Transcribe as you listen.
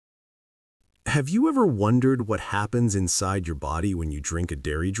Have you ever wondered what happens inside your body when you drink a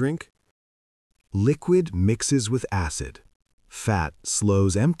dairy drink? Liquid mixes with acid. Fat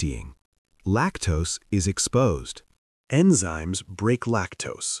slows emptying. Lactose is exposed. Enzymes break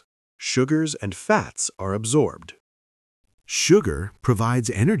lactose. Sugars and fats are absorbed. Sugar provides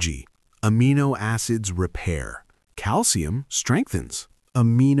energy. Amino acids repair. Calcium strengthens.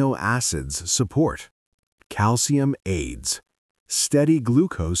 Amino acids support. Calcium aids. Steady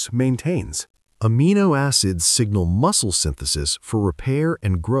glucose maintains. Amino acids signal muscle synthesis for repair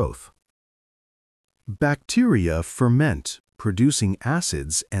and growth. Bacteria ferment, producing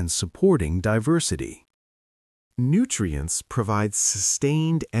acids and supporting diversity. Nutrients provide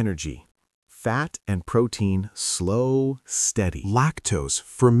sustained energy. Fat and protein slow, steady. Lactose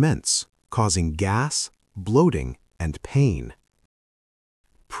ferments, causing gas, bloating, and pain.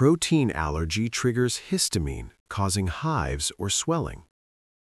 Protein allergy triggers histamine, causing hives or swelling.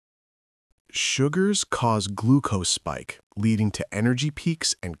 Sugars cause glucose spike, leading to energy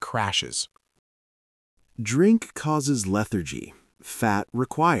peaks and crashes. Drink causes lethargy. Fat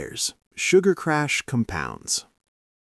requires. Sugar crash compounds.